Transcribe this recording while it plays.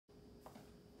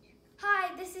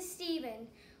this is Steven.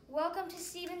 Welcome to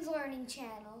Steven's Learning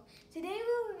Channel. Today we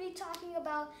will be talking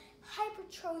about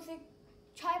hypertrophic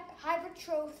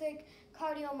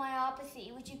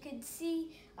cardiomyopathy, which you can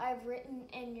see I've written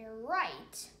in your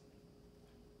right.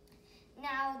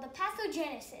 Now, the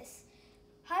pathogenesis.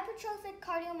 Hypertrophic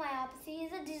cardiomyopathy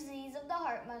is a disease of the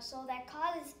heart muscle that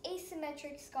causes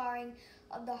asymmetric scarring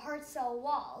of the heart cell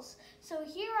walls. So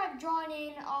here I've drawn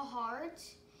in a heart,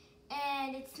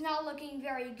 and it's not looking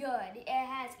very good. It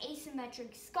has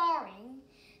asymmetric scarring.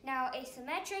 Now,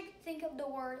 asymmetric, think of the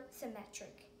word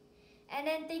symmetric. And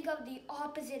then think of the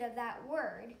opposite of that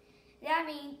word. That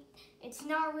means it's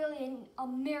not really a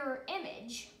mirror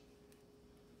image.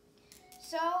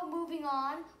 So, moving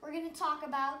on, we're going to talk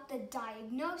about the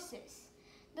diagnosis.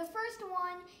 The first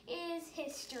one is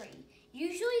history.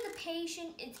 Usually the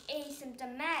patient is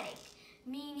asymptomatic,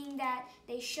 meaning that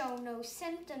they show no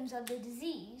symptoms of the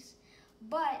disease.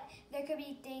 But there could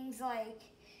be things like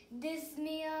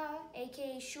dyspnea,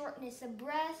 aka shortness of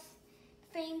breath,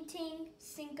 fainting,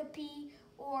 syncope,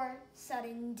 or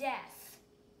sudden death.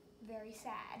 Very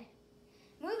sad.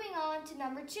 Moving on to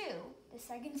number 2, the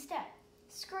second step,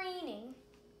 screening.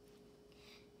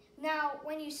 Now,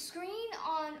 when you screen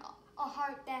on a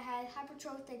heart that has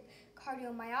hypertrophic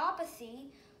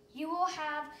cardiomyopathy, you will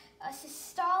have a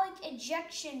systolic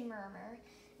ejection murmur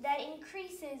that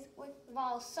increases with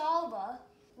Valsalva.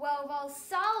 Well,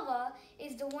 Valsalva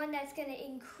is the one that's going to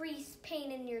increase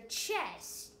pain in your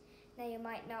chest. Now, you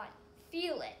might not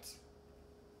feel it.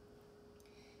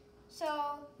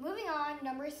 So, moving on,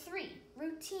 number 3,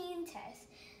 routine tests.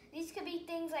 These could be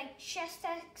things like chest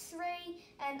x-ray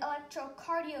and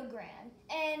electrocardiogram.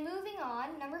 And moving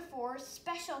on, number 4,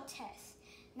 special tests.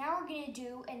 Now we're going to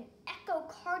do an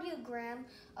echocardiogram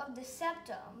of the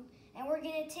septum, and we're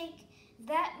going to take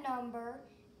that number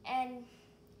and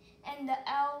the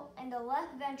L and the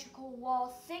left ventricle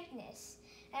wall thickness,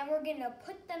 and we're going to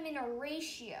put them in a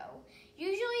ratio.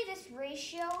 Usually this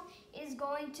ratio is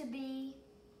going to be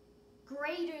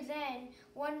greater than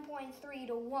 1.3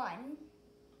 to 1.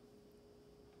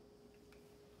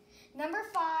 Number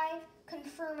 5,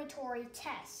 confirmatory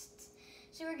tests.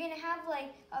 So we're going to have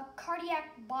like a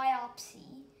cardiac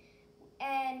biopsy,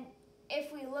 and if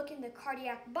we look in the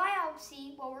cardiac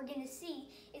biopsy, what we're going to see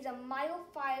is a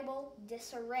myofibril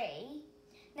disarray.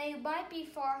 Now you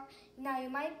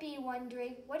might be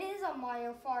wondering, what is a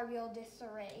myofibril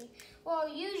disarray? Well,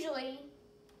 usually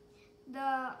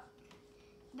the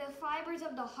fibers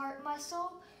of the heart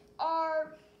muscle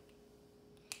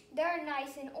they're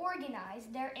nice and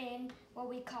organized. They're in what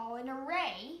we call an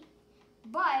array.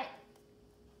 But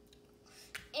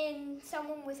in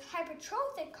someone with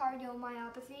hypertrophic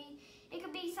cardiomyopathy, it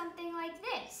could be something like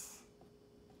this.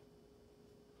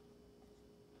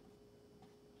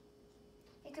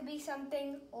 It could be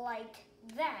something like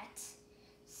that.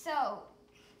 So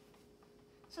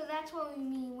that's what we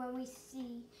mean when we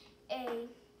see a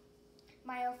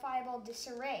myofibril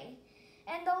disarray.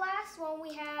 And the last one,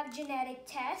 we have genetic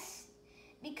tests,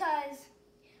 because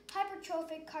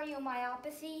hypertrophic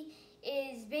cardiomyopathy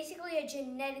is basically a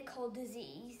genetical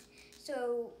disease.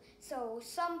 So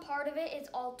some part of it is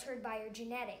altered by your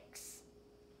genetics.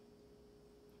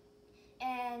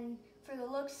 And for the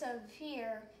looks of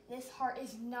here, this heart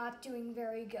is not doing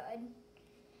very good.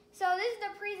 So this is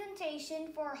the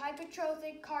presentation for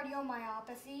hypertrophic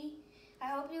cardiomyopathy. I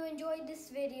hope you enjoyed this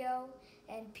video,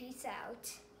 and peace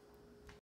out.